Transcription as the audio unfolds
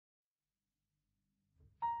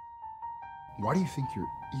Why do you think you're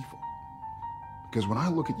evil? Because when I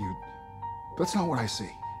look at you, that's not what I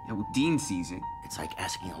see. Yeah, well, Dean sees it. It's like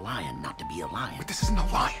asking a lion not to be a lion. But this isn't a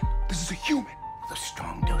lion. This is a human. With a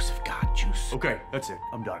strong dose of God juice. Okay, that's it.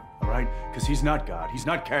 I'm done, all right? Because he's not God. He's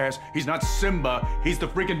not Cass. He's not Simba. He's the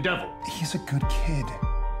freaking devil. He's a good kid.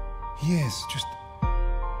 He is. Just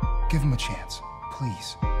give him a chance,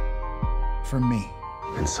 please. For me.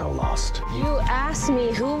 Been so lost. You asked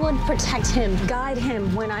me who would protect him, guide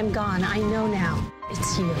him when I'm gone. I know now.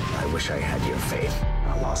 It's you. I wish I had your faith.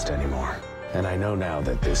 Not lost anymore. And I know now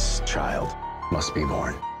that this child must be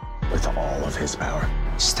born with all of his power.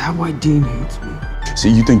 Is that why Dean hates me? See,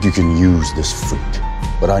 you think you can use this freak,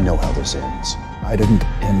 but I know how this ends. I didn't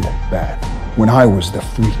end bad. When I was the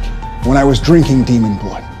freak. When I was drinking demon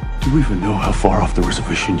blood. Do you even know how far off the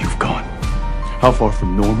reservation you've gone? How far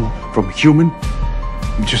from normal, from human?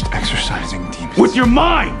 I'm just exercising demons. With your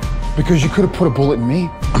mind! Because you could have put a bullet in me.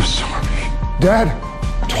 I'm sorry. Dad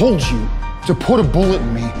told you to put a bullet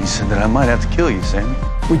in me. He said that I might have to kill you, Sam.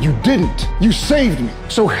 But you didn't. You saved me.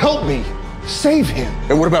 So help me. Save him.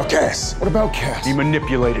 And what about Cass? What about Cass? He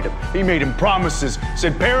manipulated him. He made him promises,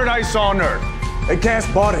 said paradise on earth. And Cass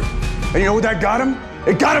bought it. And you know what that got him?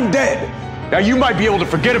 It got him dead. Now you might be able to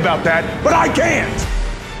forget about that, But I can't!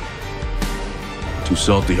 2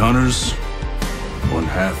 salty hunters, 1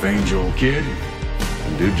 half-angel kid,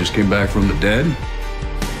 and dude just came back from the dead.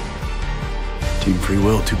 Team Free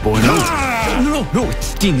Will 2.0. No,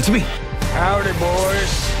 it's Dean, it's me. Howdy,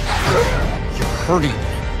 boys. You're hurting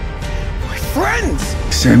my friends.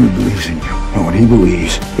 Sammy believes in you. And when he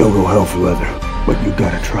believes, he'll go hell for leather. But you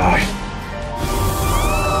gotta try.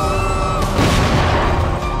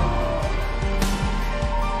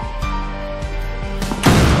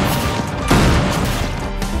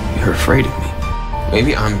 You're afraid of me.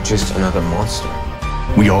 Maybe I'm just another monster.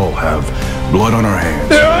 We all have blood on our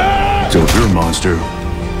hands. So if you're a monster,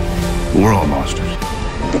 we're all monsters.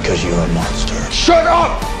 Because you're a monster. Shut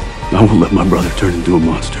up! I won't let my brother turn into a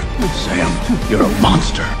monster. Sam, you're a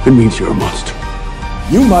monster. It means you're a monster.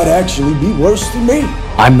 You might actually be worse than me.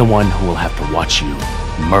 I'm the one who will have to watch you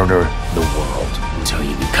murder the world until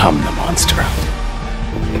you become the monster.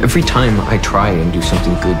 Every time I try and do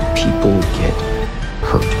something good, people get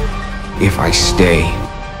hurt. If I stay,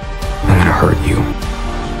 I'm gonna hurt you.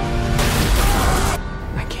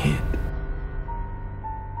 I can't.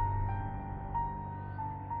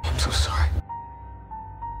 I'm so sorry.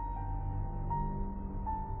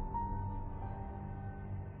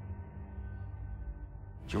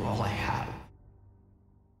 You're all I have.